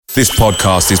This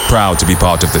podcast is proud to be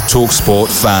part of the TalkSport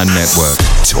Fan Network.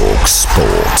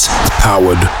 TalkSport.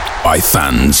 Powered by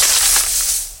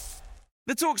fans.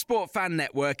 The TalkSport Fan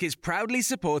Network is proudly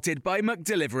supported by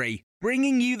McDelivery,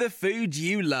 bringing you the food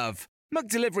you love.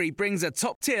 McDelivery brings a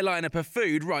top-tier lineup of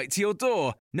food right to your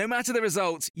door. No matter the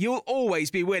result, you'll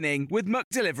always be winning with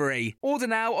McDelivery. Order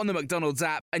now on the McDonald's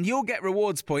app and you'll get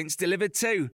rewards points delivered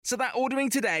too. So that ordering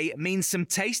today means some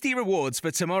tasty rewards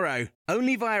for tomorrow.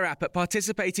 Only via app at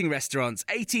participating restaurants.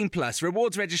 18 plus.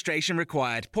 Rewards registration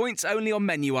required. Points only on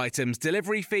menu items.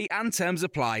 Delivery fee and terms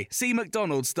apply. See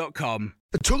mcdonalds.com.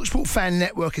 The TalkSport Fan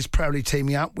Network is proudly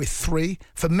teaming up with 3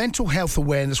 for Mental Health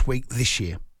Awareness Week this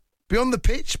year. Beyond the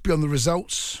pitch, beyond the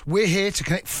results, we're here to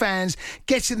connect fans,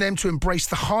 getting them to embrace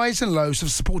the highs and lows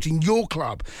of supporting your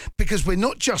club, because we're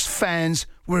not just fans,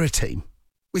 we're a team.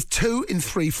 With 2 in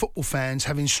 3 football fans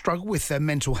having struggled with their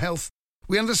mental health,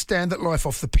 we understand that life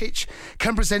off the pitch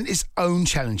can present its own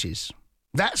challenges.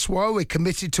 That's why we're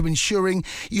committed to ensuring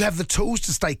you have the tools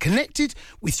to stay connected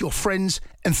with your friends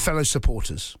and fellow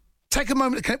supporters. Take a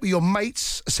moment to connect with your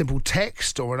mates. A simple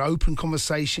text or an open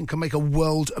conversation can make a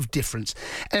world of difference.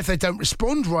 And if they don't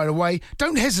respond right away,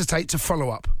 don't hesitate to follow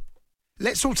up.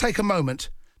 Let's all take a moment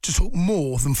to talk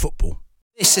more than football.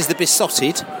 This is the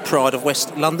Besotted Pride of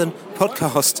West London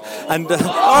podcast. And,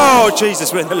 oh,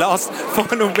 Jesus, we're in the last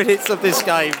final minutes of this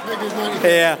game.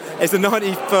 Yeah, it's the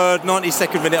 93rd,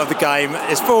 92nd minute of the game.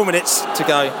 It's 4 minutes to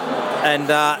go. And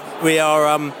we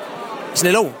are, it's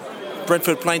 0-0.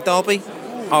 Brentford playing Derby.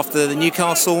 After the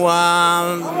Newcastle,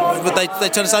 they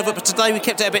turned us over, but today we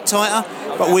kept it a bit tighter.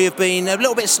 But we have been a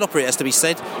little bit sloppier, it has to be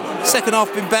said. Second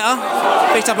half been better,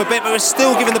 picked up a bit, but we're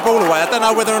still giving the ball away. I don't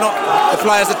know whether or not the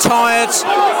players are tired.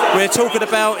 We're talking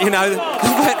about, the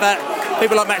fact that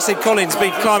people like Maxime Collins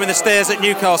been climbing the stairs at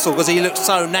Newcastle because he looks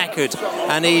so knackered,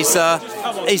 and he's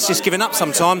just giving up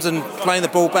sometimes and playing the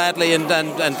ball badly and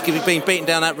being beaten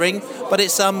down that ring. But we're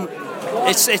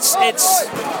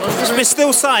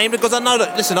still saying, because I know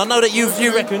that you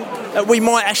reckon that we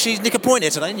might actually nick a point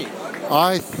here today, don't you?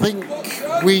 I think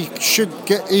we should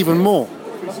get even more,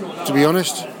 to be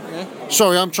honest. Yeah.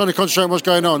 Sorry, I'm trying to concentrate on what's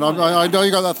going on. I know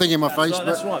you got that thing in my face. Right,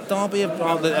 that's right. Derby,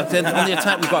 on the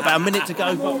attack, we've got about a minute to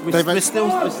go. We're still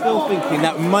thinking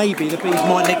that maybe the Bees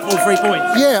might nick all 3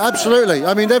 points. Yeah, absolutely.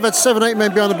 I mean, they've had 7-8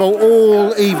 men behind the ball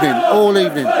all evening.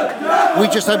 We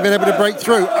just haven't been able to break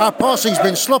through. Our passing's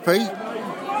been sloppy,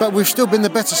 but we've still been the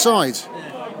better side.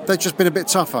 They've just been a bit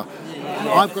tougher.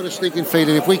 I've got a sneaking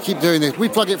feeling if we keep doing this, we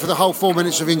plug it for the whole 4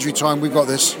 minutes of injury time, we've got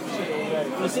this.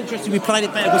 Well, it's interesting we played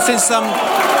it better, but since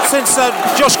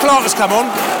Josh Clark has come on,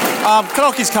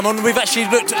 we've actually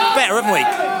looked better, haven't we?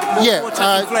 Yeah,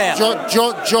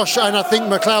 Josh and I think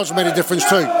McLeod's made a difference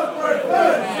too.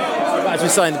 As we're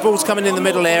saying, the ball's coming in the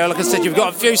middle area. Like I said, you've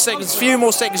got a few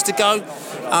more seconds to go.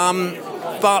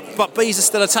 But Bees are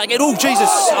still attacking. Oh,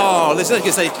 Jesus! Oh, listen,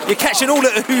 you're catching all the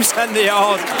oohs and the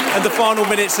ahs and the final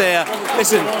minutes here.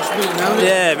 Listen,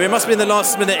 yeah, it must be in the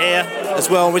last minute here as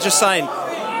well. We're just saying,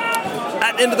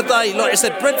 at the end of the day, like I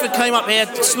said, Brentford came up here,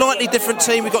 slightly different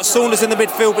team. We've got Saunders in the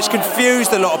midfield, which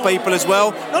confused a lot of people as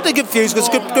well. Not that confused, because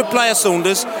good player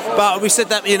Saunders, but we said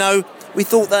that, we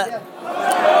thought that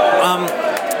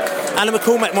Alan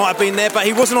McCormack might have been there, but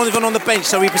he wasn't even on the bench,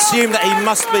 so we presume that he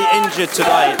must be injured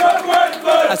today.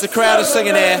 As the crowd is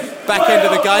singing here, back end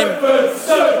of the game.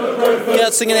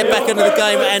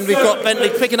 And we've got Bentley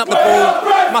picking up the ball.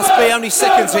 Must be only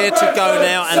seconds here to go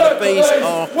now, and the Bees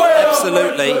are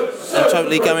absolutely and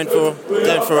totally going for a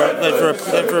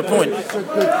point.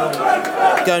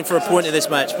 Going for a point in this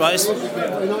match, but it's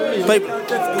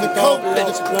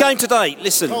game today.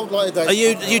 Listen, are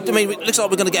you? I mean, it looks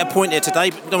like we're going to get a point here today.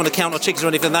 But we don't want to count our chickens or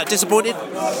anything like that. Disappointed?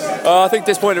 I think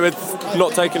disappointed with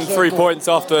not taking 3 points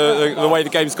after the way the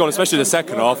game's gone, especially the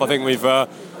second half. I think we've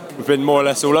been more or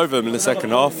less all over them in the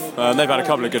second half. They've had a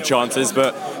couple of good chances,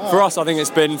 but for us, I think it's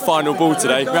been final ball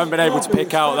today. We haven't been able to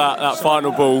pick out that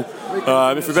final ball.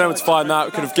 If we'd been able to find that,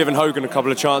 we could have given Hogan a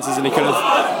couple of chances and he could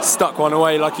have stuck one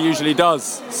away like he usually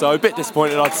does. So a bit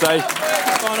disappointed, I'd say.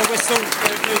 Final whistle,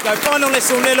 there we go. Final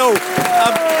whistle, 0-0.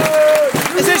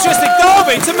 It's interesting,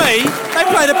 Derby, to me, they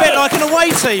played a bit like an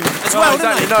away team as well,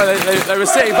 exactly. didn't they? No, they were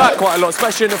sitting back quite a lot,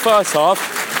 especially in the first half.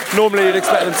 Normally you'd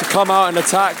expect them to come out and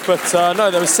attack, but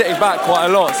no, they were sitting back quite a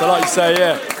lot. So like you say,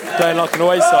 yeah, playing like an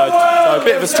away side. So a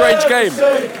bit of a strange game.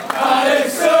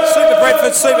 Super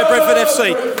Brentford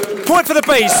FC. Point for the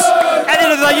Bees. At the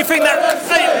end of the day, you think that...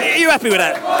 Are you happy with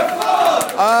that?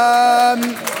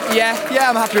 Yeah,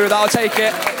 I'm happy with that. I'll take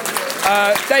it.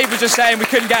 Dave was just saying we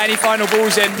couldn't get any final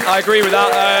balls in. I agree with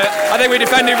that. I think we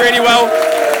defended really well.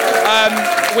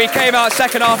 We came out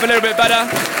second half a little bit better.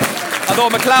 I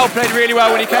thought McLeod played really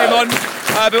well when he came on.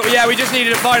 But yeah, we just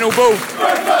needed a final ball.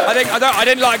 I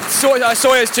didn't like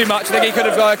Sawyers too much. I think he could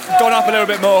have gone up a little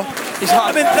bit more.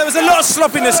 I mean, there was a lot of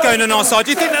sloppiness going on our side.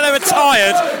 Do you think that they were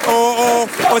tired, or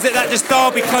was it that just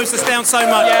Derby closed us down so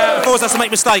much, and forced us to make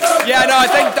mistakes? Yeah, no, I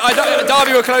think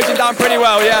Derby were closing down pretty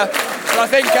well. Yeah, but I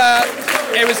think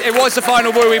it was the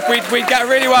final ball. We'd get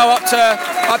really well up to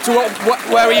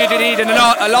where we usually need in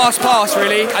a last pass,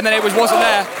 really, and then it wasn't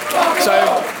there. So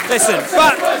listen,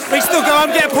 but we still go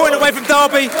and get a point away from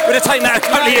Derby. We'd have taken that a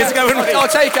couple of years ago, wouldn't we? I'll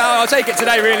take it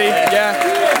today, really. Yeah.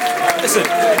 Listen,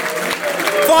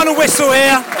 final whistle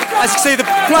here. As you see, the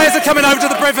players are coming over to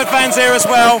the Brentford fans here as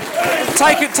well,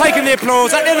 taking the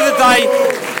applause. At the end of the day,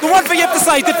 the one thing you have to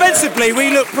say, defensively,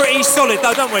 we look pretty solid,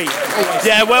 though, don't we?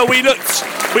 Yeah, well, we looked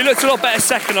a lot better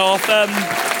second half.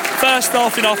 First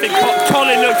half, I think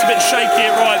Colin looked a bit shaky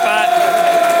at right back,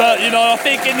 but I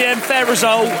think in the end, fair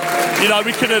result. We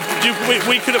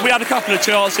had a couple of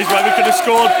chances where we could have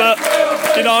scored, but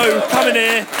coming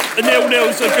here, a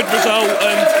 0-0's a good result,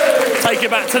 and take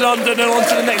it back to London and on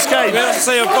to the next game. We'll have to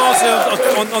see a Barnsley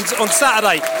on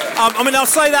Saturday. I'll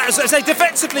say that. I say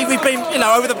defensively, we've been,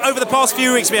 over the past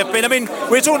few weeks we have been. I mean,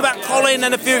 we were talking about Colin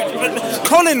and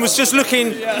Colin was just looking.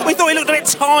 We thought he looked a bit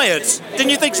tired. Didn't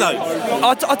you think so?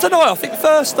 I don't know. I think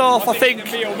first half,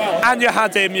 Anya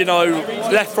had him,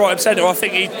 left, right, and centre. I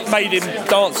think he made him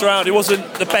dance around. It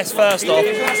wasn't the best first half.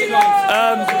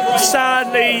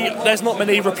 Sadly, there's not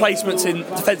many replacements in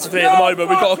defensively at the moment.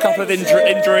 We've got a couple of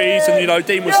injuries, and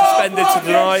Dean was suspended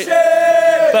tonight.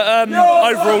 But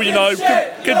overall,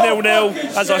 good 0-0.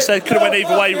 As I said, could have went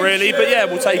either way, really. But yeah,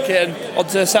 we'll take it and on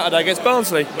to Saturday against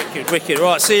Barnsley. Wicked.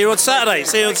 Right, see you on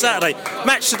Saturday.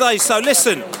 Match today. So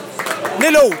listen,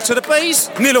 0-0 to the Bees.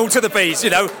 0-0 to the Bees.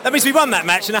 That means we won that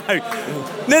match.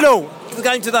 0-0 the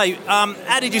game today.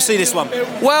 How did you see this one?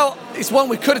 Well, it's one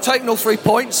we could have taken all 3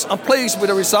 points. I'm pleased with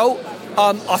the result.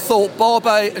 I thought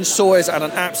Barbet and Sawyers had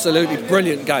an absolutely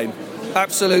brilliant game.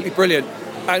 Absolutely brilliant.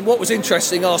 And what was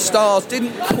interesting, our stars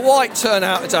didn't quite turn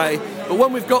out today, but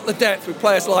when we've got the depth with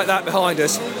players like that behind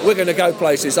us, we're going to go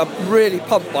places. I'm really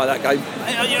pumped by that game.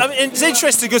 It's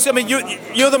interesting because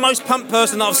you're the most pumped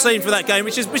person that I've seen for that game,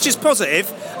 which is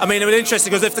positive. I mean, it was interesting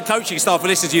because if the coaching staff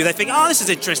listen to you, they think, this is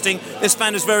interesting. This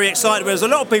fan is very excited. Whereas a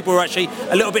lot of people were actually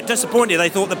a little bit disappointed. They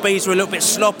thought the Bees were a little bit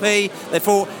sloppy. They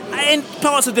thought in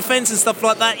parts of defence and stuff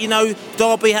like that,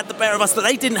 Derby had the better of us, but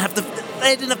they didn't have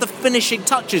the finishing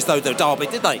touches though, Derby,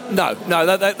 did they? No,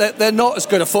 they're not as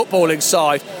good a footballing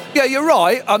side. Yeah, you're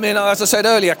right. I mean, as I said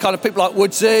earlier, kind of people like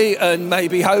Woodsy and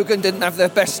maybe Hogan didn't have their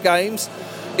best games.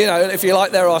 If you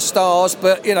like, they're our stars.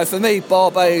 But, for me,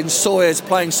 Barbet and Sawyers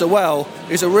playing so well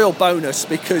is a real bonus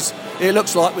because it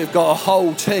looks like we've got a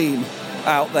whole team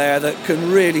out there that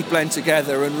can really blend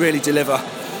together and really deliver.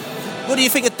 What do you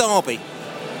think of Derby?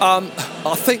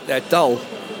 I think they're dull.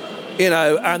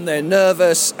 And they're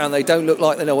nervous and they don't look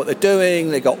like they know what they're doing.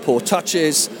 They've got poor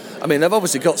touches. I mean, they've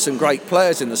obviously got some great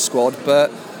players in the squad,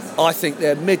 but I think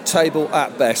they're mid-table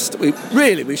at best. We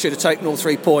should have taken all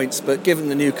 3 points, but given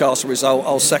the Newcastle result,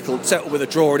 I'll settle with a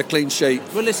draw and a clean sheet.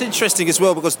 Well, it's interesting as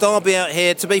well because Derby out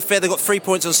here, to be fair, they've got 3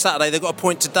 points on Saturday, they've got a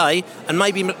point today, and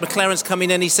maybe McLaren's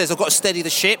coming in, he says, I've got to steady the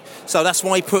ship, so that's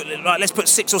why he let's put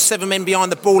 6 or 7 men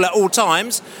behind the ball at all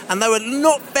times, and they were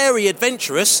not very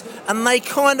adventurous, and they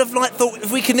kind of thought, if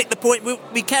we can nick the point,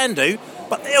 we can do.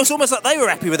 But it was almost like they were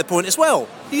happy with the point as well.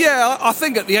 Yeah, I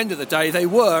think at the end of the day they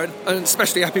were, and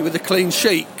especially happy with the clean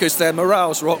sheet because their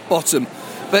morale's rock bottom.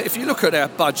 But if you look at their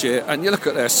budget and you look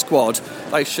at their squad,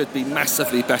 they should be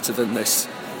massively better than this.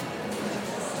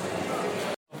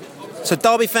 So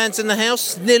Derby fans in the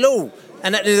house, 0-0.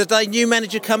 And at the end of the day, new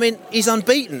manager coming, he's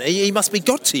unbeaten. He must be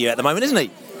God to you at the moment, isn't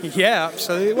he? Yeah,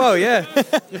 absolutely. Well, yeah.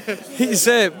 he's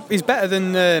better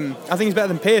than, I think he's better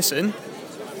than Pearson.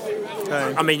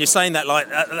 I mean, you're saying that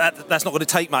that's not going to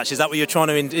take much. Is that what you're trying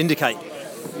to indicate?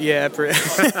 Yeah, pretty.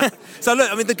 So look,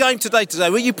 I mean, the game today,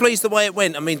 were you pleased the way it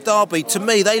went? I mean, Derby, to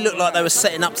me, they looked like they were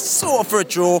setting up sort of for a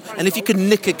draw, and if you could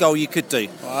nick a goal, you could do.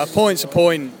 A point's a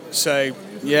point, so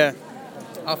yeah.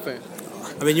 I think.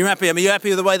 I mean, you're happy. I mean, you're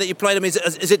happy with the way that you played them. Is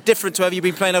it different to how you've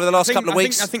been playing over the last couple of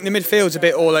weeks? I think the midfield's a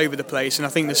bit all over the place, and I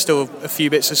think there's still a few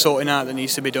bits of sorting out that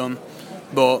needs to be done.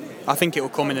 But I think it will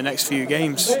come in the next few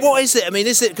games. What is it? I mean,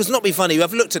 is it, because not be funny,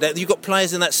 I've looked at it, you've got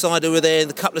players in that side who were there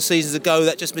a couple of seasons ago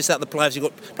that just missed out the playoffs. You've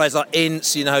got players like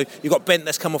Ince, you've got Bent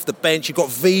that's come off the bench, you've got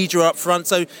Vidra up front,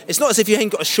 so it's not as if you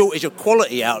ain't got a shortage of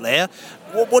quality out there.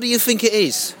 What do you think it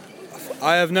is?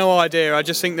 I have no idea. I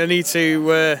just think they need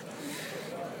to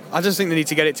I just think they need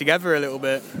to get it together a little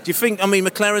bit. Do you think,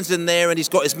 McLaren's in there and he's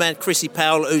got his man Chrissy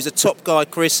Powell, who's a top guy,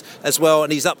 Chris, as well,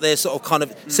 and he's up there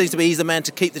seems to be he's the man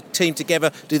to keep the team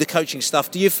together, do the coaching stuff.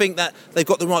 Do you think that they've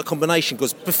got the right combination?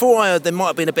 Because before I heard there might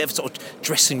have been a bit of sort of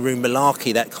dressing room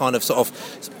malarkey, that kind of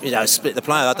split the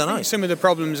player, I don't know. Some of the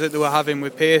problems that they were having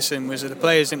with Pearson was that the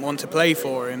players didn't want to play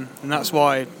for him, and that's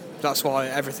why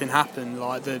everything happened,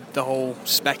 like the whole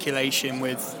speculation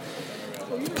with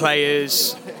the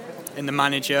players and the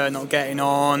manager not getting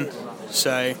on.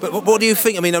 So, but what do you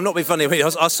think? I'm not being funny.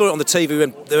 I saw it on the TV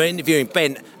when they were interviewing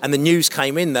Bent, and the news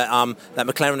came in that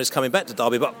McLaren was coming back to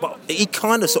Derby. But he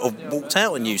kind of sort of walked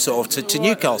out on you, to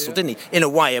Newcastle, didn't he? In a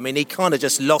way, he kind of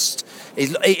just lost.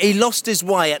 He lost his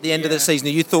way at the end of the season.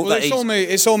 You thought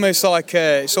it's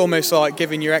almost like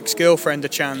giving your ex-girlfriend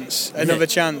another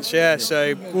chance. Yeah.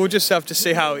 So we'll just have to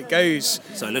see how it goes.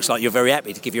 So it looks like you're very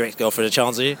happy to give your ex-girlfriend a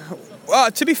chance, are you? Well,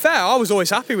 to be fair, I was always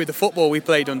happy with the football we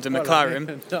played under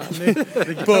McLaren.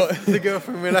 But the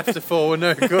girlfriend we left her for were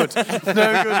no good. No good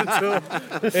at all.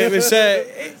 It was,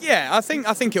 I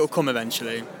think it'll come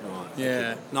eventually.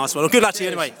 Yeah. Nice one. Well, good luck to you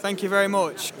anyway. Thank you very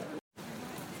much.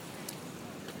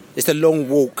 It's the long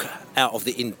walk out of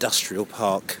the industrial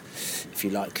park. If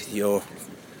you like, you're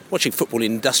watching football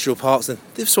in industrial parks, then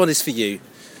this one is for you.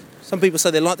 Some people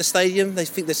say they like the stadium, they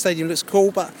think the stadium looks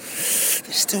cool, but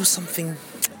there's still something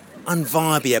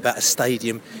unvibey about a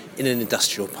stadium in an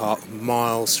industrial park,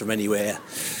 miles from anywhere.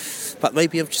 But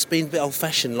maybe I've just been a bit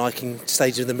old-fashioned, liking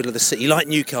stadiums in the middle of the city, like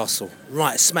Newcastle,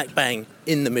 right smack bang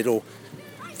in the middle,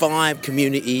 vibe,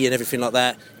 community and everything like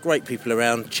that. Great people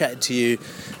around, chatting to you,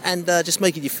 and just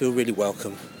making you feel really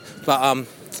welcome. But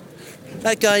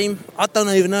that game, I don't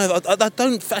even know. I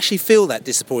don't actually feel that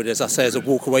disappointed, as I say, as I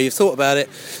walk away. You've thought about it.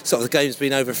 The game's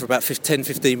been over for about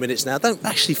 10-15 minutes now. I don't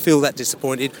actually feel that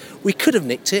disappointed. We could have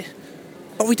nicked it,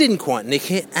 but we didn't quite nick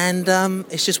it, and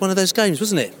it's just one of those games,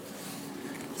 wasn't it?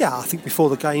 Yeah, I think before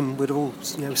the game we'd all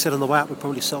said on the way out we'd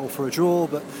probably settle for a draw,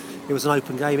 but it was an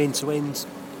open game end to end.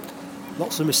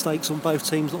 Lots of mistakes on both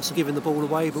teams, lots of giving the ball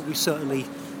away, but we certainly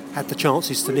had the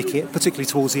chances to nick it, particularly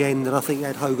towards the end, and I think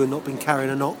had Hogan not been carrying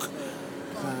a knock,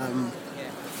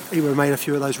 he would have made a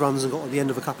few of those runs and got on the end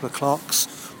of a couple of Clark's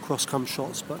cross-come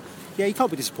shots. But yeah, you can't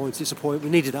be disappointed. We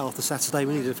needed that after Saturday.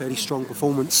 We needed a fairly strong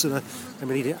performance and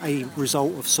we needed a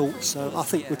result of sorts. So I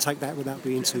think we'd take that without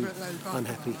being too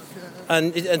unhappy.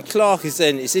 And Clark is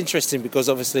then, it's interesting because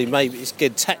obviously maybe it's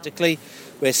good tactically,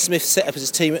 where Smith set up his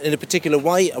team in a particular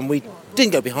way and we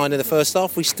didn't go behind in the first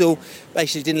half. We still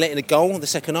basically didn't let in a goal in the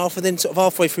second half, and then sort of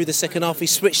halfway through the second half we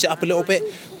switched it up a little bit,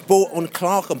 bought on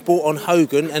Clark and bought on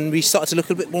Hogan, and we started to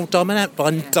look a bit more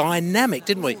dynamic,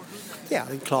 didn't we? Yeah, I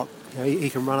think Clark, he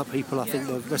can run at people. I think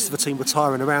the rest of the team were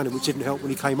tiring around him, which didn't help when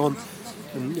he came on.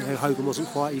 And Hogan wasn't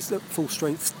quite his full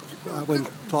strength when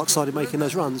Clark started making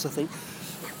those runs, I think.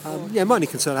 My only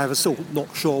concern I have is still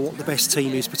not sure what the best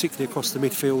team is, particularly across the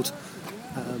midfield.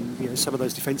 Some of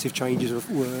those defensive changes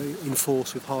were in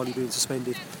force with Harley being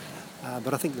suspended.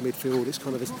 But I think the midfield, it's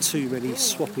kind of there's too many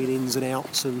swapping ins and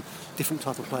outs and different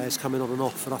type of players coming on and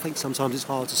off. And I think sometimes it's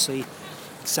hard to see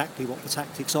exactly what the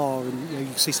tactics are. And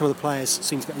you see some of the players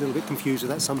seem to get a little bit confused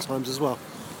with that sometimes as well.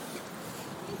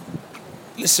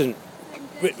 Listen,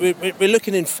 we're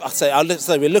looking in.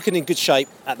 We're looking in good shape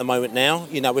at the moment now.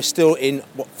 We're still in,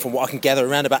 from what I can gather,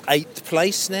 around about 8th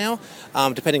place now.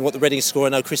 Depending on what the Reading score, I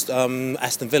know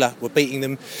Aston Villa were beating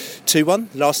them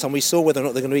 2-1 last time we saw, whether or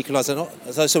not they're going to equalise or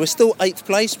not. So we're still 8th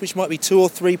place, which might be 2 or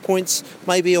 3 points,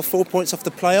 maybe, or 4 points off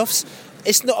the playoffs.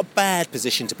 It's not a bad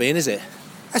position to be in, is it?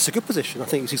 That's a good position. I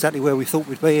think it's exactly where we thought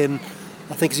we'd be, and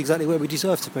I think it's exactly where we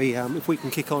deserve to be. If we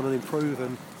can kick on and improve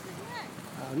and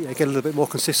get a little bit more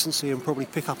consistency and probably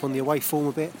pick up on the away form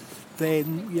a bit,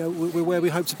 then we're where we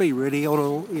hope to be, really,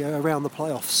 around the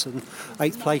playoffs. And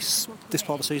 8th place this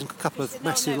part of the season, a couple of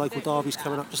massive local derbies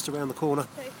coming up just around the corner.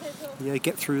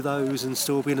 Get through those and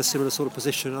still be in a similar sort of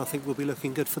position. I think we'll be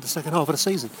looking good for the second half of the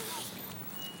season.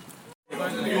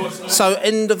 So,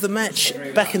 end of the match,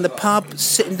 back in the pub,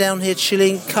 sitting down here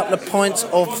chilling, couple of pints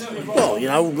of,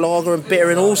 lager and bitter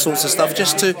and all sorts of stuff,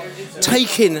 just to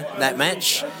take in that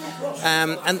match.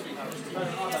 And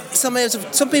some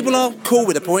people are cool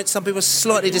with the point, some people are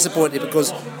slightly disappointed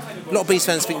because a lot of Bees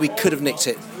fans think we could have nicked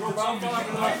it.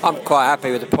 I'm quite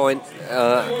happy with the point,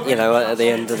 at the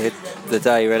end of the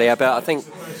day, really. But I think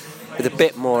with a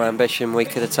bit more ambition, we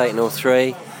could have taken all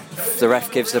three. The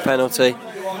ref gives the penalty,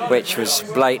 which was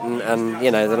blatant, and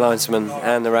the linesman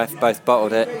and the ref both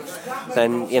bottled it.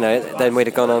 Then we'd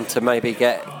have gone on to maybe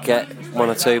get 1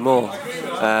 or 2 more.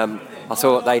 I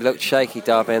thought they looked shaky,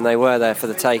 Derby, and they were there for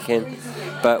the taking,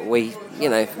 but we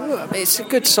it's a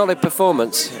good, solid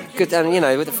performance. Good, and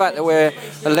with the fact that we're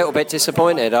a little bit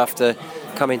disappointed after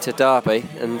coming to Derby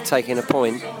and taking a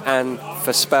point, and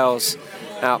for spells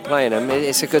outplaying them,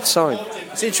 it's a good sign.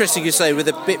 It's interesting you say with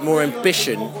a bit more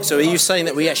ambition. So are you saying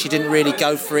that we actually didn't really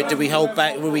go for it? Did we hold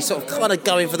back? Were we sort of kind of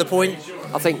going for the point?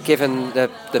 I think given the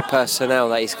personnel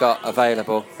that he's got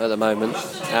available at the moment,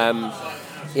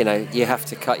 you have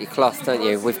to cut your cloth, don't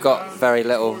you? We've got very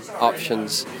little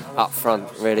options up front,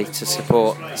 really, to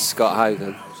support Scott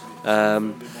Hogan,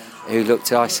 who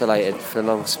looked isolated for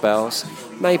long spells.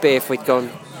 Maybe if we'd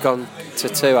gone to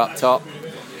two up top,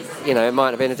 it might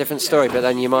have been a different story, but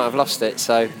then you might have lost it.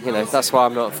 So, that's why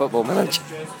I'm not a football manager.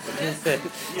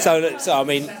 So I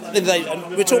mean,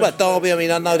 we're talking about Derby. I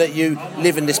mean, I know that you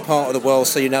live in this part of the world,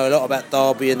 so you know a lot about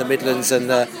Derby and the Midlands, and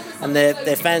they're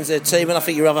fans of their team, and I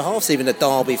think your other half's even a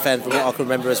Derby fan, from what I can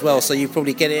remember as well. So you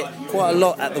probably get it quite a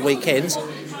lot at the weekends.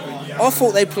 I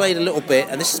thought they played a little bit,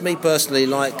 and this is me personally,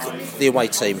 like the away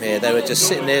team here. They were just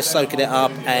sitting there soaking it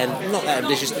up and not that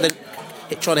ambitious, and then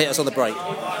trying to hit us on the break.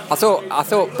 I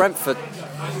thought Brentford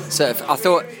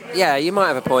you might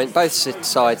have a point. Both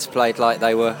sides played like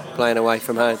they were playing away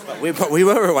from home. We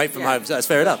were away from home, so that's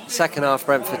fair enough. Second half,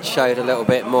 Brentford showed a little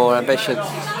bit more ambition.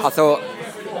 I thought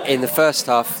in the first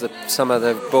half some of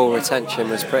the ball retention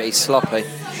was pretty sloppy.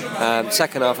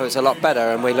 Second half it was a lot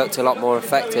better, and we looked a lot more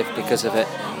effective because of it.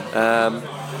 But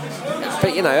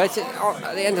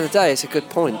at the end of the day, it's a good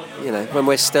point. When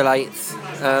we're still 8th,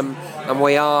 and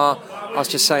we are. I was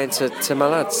just saying to my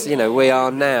lads, we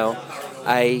are now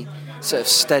a sort of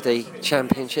steady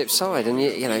championship side, and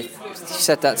you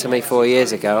said that to me 4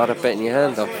 years ago, I'd have bitten your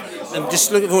hand off. I'm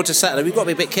just looking forward to Saturday. We've got to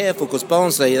be a bit careful because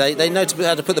Barnsley, they know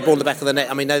how to put the ball in the back of the net.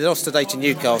 I mean, they lost today to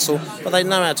Newcastle, but they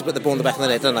know how to put the ball in the back of the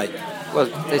net, don't they? Well,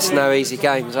 there's no easy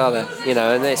games, are there?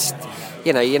 And it's,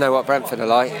 you know what Brentford are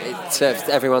like.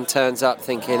 Everyone turns up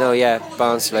thinking, oh yeah,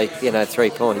 Barnsley, 3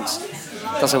 points.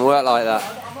 Doesn't work like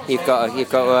that. You've got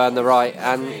to earn the right,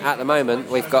 and at the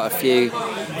moment we've got a few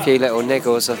little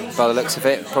niggles by the looks of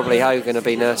it. Probably Hogan will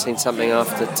be nursing something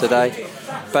after today,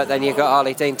 but then you've got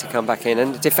Ali Dean to come back in,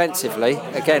 and defensively,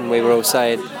 again, we were all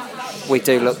saying we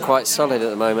do look quite solid at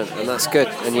the moment, and that's good.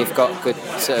 And you've got good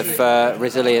sort of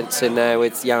resilience in there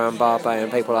with Yaran Barbe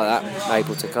and people like that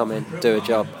able to come in, do a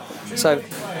job. So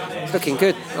looking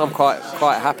good. I'm quite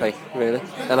happy, really,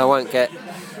 and I won't get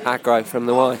aggro from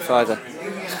the wife either.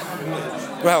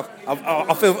 Well,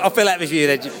 I feel happy for you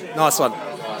then. Nice one.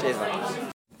 Cheers,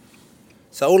 mate.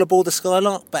 So all aboard the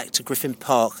Skylark, back to Griffin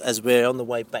Park as we're on the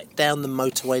way back down the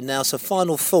motorway now. So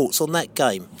final thoughts on that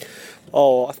game?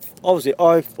 I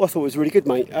thought it was really good,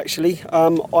 mate, actually.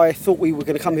 I thought we were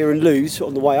going to come here and lose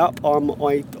on the way up.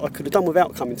 I could have done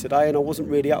without coming today, and I wasn't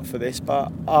really up for this,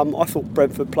 but I thought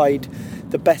Brentford played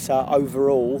the better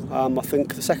overall. I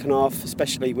think the second half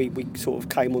especially, we sort of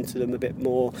came onto them a bit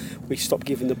more. We stopped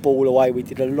giving the ball away. We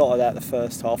did a lot of that the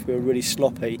first half. We were really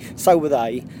sloppy. So were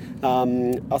they.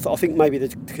 I think maybe the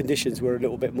conditions were a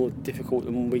little bit more difficult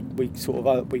than we sort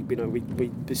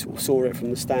of saw it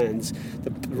from the stands.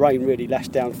 The rain really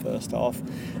lashed down first half.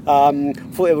 I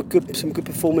thought there were some good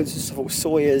performances. I thought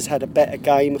Sawyer's had a better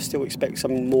game. I still expect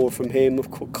something more from him. Of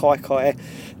course, Kai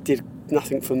did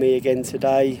nothing for me again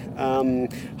today.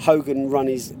 Hogan run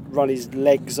his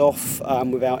legs off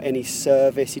without any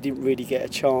service. He didn't really get a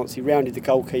chance. He rounded the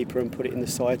goalkeeper and put it in the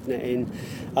side netting.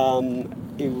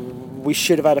 We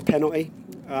should have had a penalty,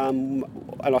 and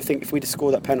I think if we'd have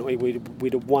scored that penalty,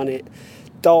 we'd have won it.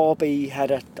 Derby had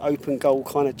an open goal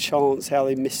kind of chance, how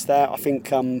they missed that. I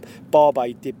think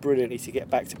Barbe did brilliantly to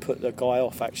get back to put the guy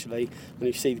off, actually. And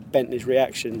you see Bentley's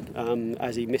reaction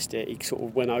as he missed it. He sort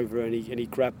of went over and he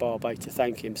grabbed Barbe to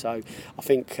thank him. So I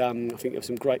think there was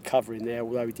some great cover in there,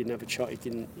 although he didn't have a shot. He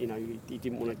didn't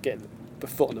want to get the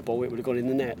foot on the ball. It would have gone in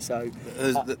the net. So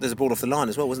there's a ball off the line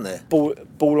as well, wasn't there?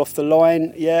 Ball off the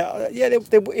line. Yeah.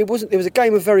 It wasn't. There was a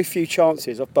game of very few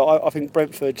chances, but I think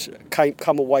Brentford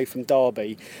come away from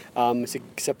Derby.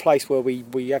 It's a place where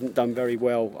we haven't done very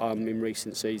well in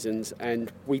recent seasons,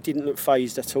 and we didn't look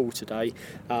phased at all today.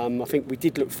 I think we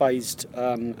did look phased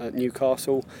at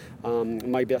Newcastle.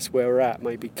 Maybe that's where we're at.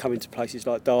 Maybe coming to places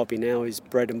like Derby now is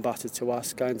bread and butter to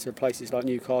us. Going to places like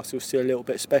Newcastle is still a little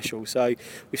bit special. So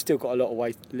we've still got a little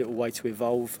way to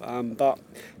evolve. But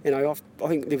I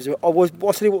think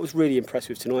I'll tell you what was really impressed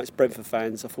with tonight's Brentford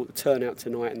fans. I thought the turnout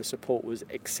tonight and the support was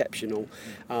exceptional.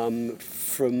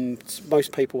 From most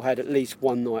most people had at least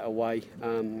one night away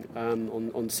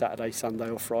on Saturday, Sunday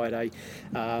or Friday,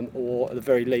 or at the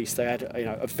very least they had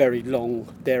a very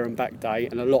long there and back day,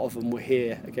 and a lot of them were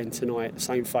here again tonight, the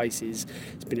same faces.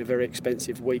 It's been a very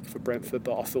expensive week for Brentford,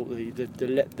 but I thought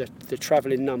the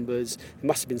travelling numbers, it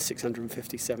must have been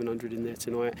 650, 700 in there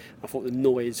tonight. I thought the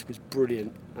noise was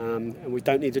brilliant, and we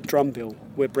don't need a drum bill.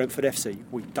 We're Brentford FC,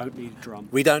 we don't need a drum.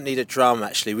 We don't need a drum,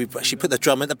 actually. We've actually put the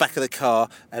drum in the back of the car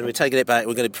and we're taking it back.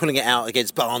 We're going to be pulling it out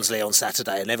against Barnsley on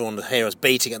Saturday, and everyone will hear us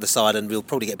beating at the side, and we'll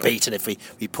probably get beaten if we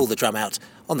pull the drum out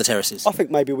on the terraces. I think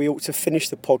maybe we ought to finish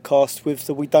the podcast with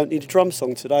the We Don't Need a Drum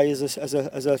song today as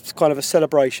a kind of a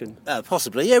celebration.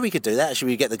 Possibly, yeah, we could do that.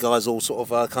 Actually, we get the guys all sort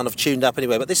of kind of tuned up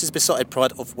anyway. But this is Besotted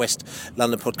Pride of West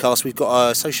London podcast. We've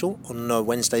got a social on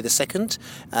Wednesday the 2nd,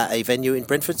 a venue in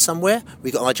Brentford somewhere.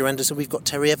 We've got Ija Anderson, we've got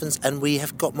Terry Evans, and we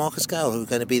have got Marcus Gale who are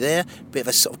going to be there. Bit of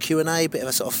a sort of Q&A, bit of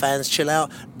a sort of fans chill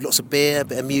out, lots of beer, a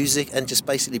bit of music, and just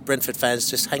basically Brentford fans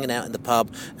just hanging out in the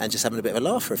pub and just having a bit of a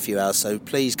laugh for a few hours. So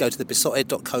please go to the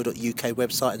besotted.co.uk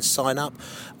website and sign up,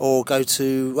 or go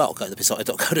to the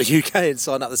besotted.co.uk and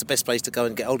sign up. That's the best place to go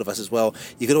and get hold of us as well.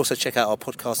 You can also check out our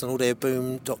podcast on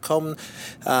audioboom.com.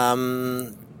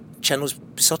 Channels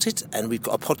Besotted, and we've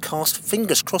got a podcast.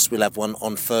 Fingers crossed we'll have one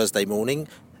on Thursday morning.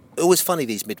 Always funny,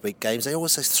 these midweek games. They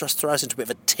always throw us into a bit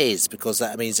of a tiz, because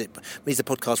that means the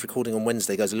podcast recording on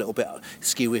Wednesday goes a little bit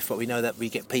skew with, but we know that we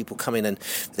get people coming and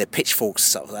their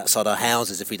pitchforks outside our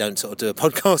houses if we don't sort of do a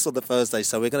podcast on the Thursday.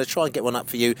 So we're going to try and get one up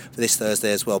for you for this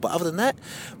Thursday as well. But other than that,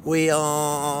 we've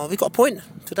got a point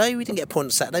today. We didn't get a point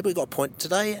on Saturday, but we got a point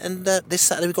today. And this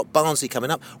Saturday we've got Barnsley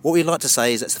coming up. What we'd like to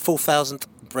say is that's the 4,000th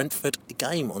Brentford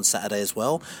game on Saturday as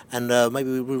well, and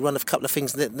maybe we'll run a couple of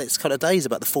things in the next couple of days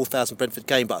about the 4,000 Brentford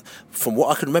game. But from what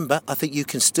I can remember, I think you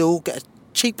can still get a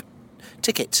cheap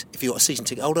ticket if you've got a season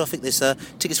ticket holder. I think there's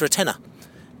tickets for a tenner.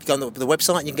 You go on the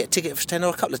website and you can get a ticket for a tenner, or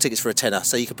a couple of tickets for a tenner.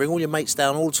 So you can bring all your mates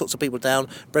down, all sorts of people down.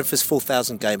 Brentford's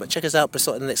 4,000 game. But check us out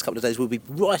in the next couple of days. We'll be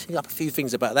writing up a few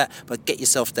things about that. But get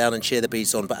yourself down and cheer the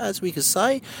bees on. But as we can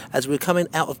say, as we're coming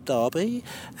out of Derby,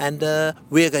 and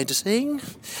we're going to sing...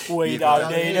 We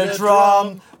don't need a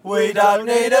drum. We don't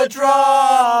need a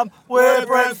drum. We're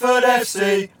Brentford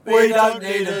FC. We don't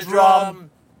need a drum.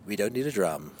 We don't need a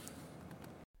drum.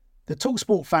 The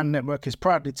TalkSport Fan Network is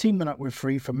proudly teaming up with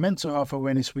Free for Mental Health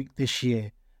Awareness Week this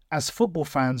year. As football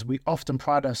fans, we often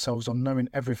pride ourselves on knowing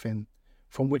everything,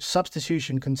 from which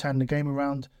substitution can turn the game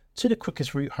around to the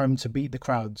quickest route home to beat the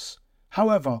crowds.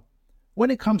 However,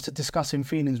 when it comes to discussing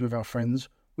feelings with our friends,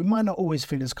 we might not always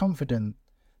feel as confident.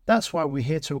 That's why we're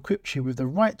here to equip you with the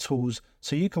right tools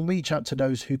so you can reach out to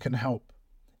those who can help.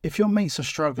 If your mates are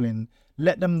struggling,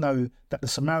 let them know that the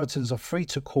Samaritans are free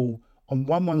to call on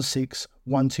 116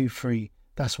 123.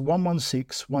 That's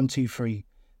 116 123.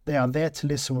 They are there to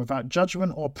listen without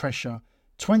judgment or pressure,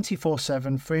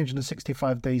 24/7,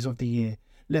 365 days of the year.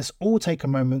 Let's all take a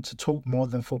moment to talk more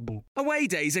than football. Away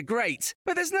days are great,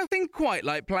 but there's nothing quite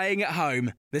like playing at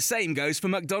home. The same goes for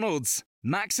McDonald's.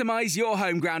 Maximise your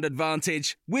home ground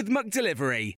advantage with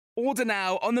McDelivery. Order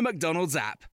now on the McDonald's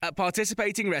app. At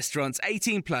participating restaurants,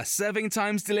 18 plus, serving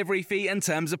times, delivery fee and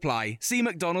terms apply. See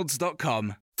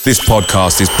mcdonalds.com. This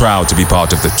podcast is proud to be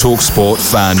part of the TalkSport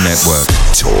Fan Network.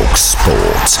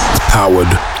 TalkSport.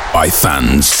 Powered by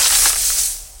fans.